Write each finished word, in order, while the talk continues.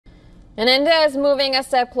And India is moving a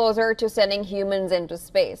step closer to sending humans into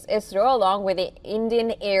space. ISRO, along with the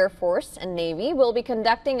Indian Air Force and Navy, will be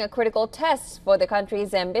conducting a critical test for the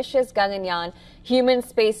country's ambitious Gaganyaan human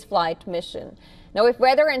spaceflight mission. Now, if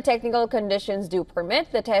weather and technical conditions do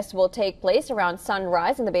permit, the test will take place around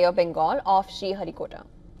sunrise in the Bay of Bengal off Sriharikota.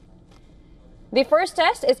 The first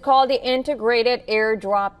test is called the Integrated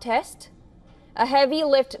Airdrop Test. A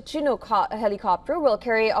heavy-lift Chinook helicopter will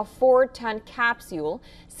carry a 4-ton capsule,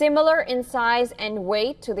 similar in size and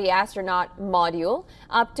weight to the astronaut module,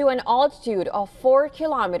 up to an altitude of 4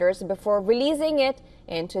 kilometers before releasing it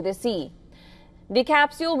into the sea. The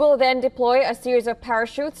capsule will then deploy a series of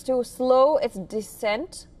parachutes to slow its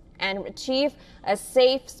descent and achieve a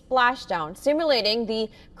safe splashdown, simulating the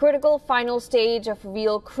critical final stage of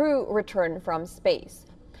real crew return from space.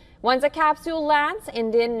 Once the capsule lands,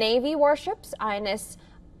 Indian Navy warships INS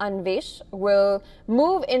Anvesh will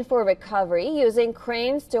move in for recovery using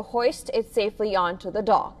cranes to hoist it safely onto the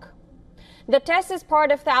dock. The test is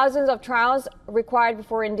part of thousands of trials required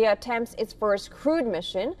before India attempts its first crewed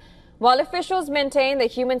mission. While officials maintain the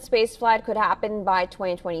human spaceflight could happen by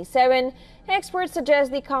 2027, experts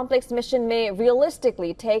suggest the complex mission may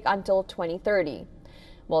realistically take until 2030.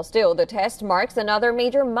 While still, the test marks another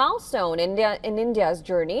major milestone in India's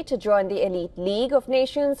journey to join the elite league of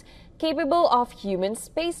nations capable of human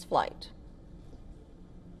spaceflight.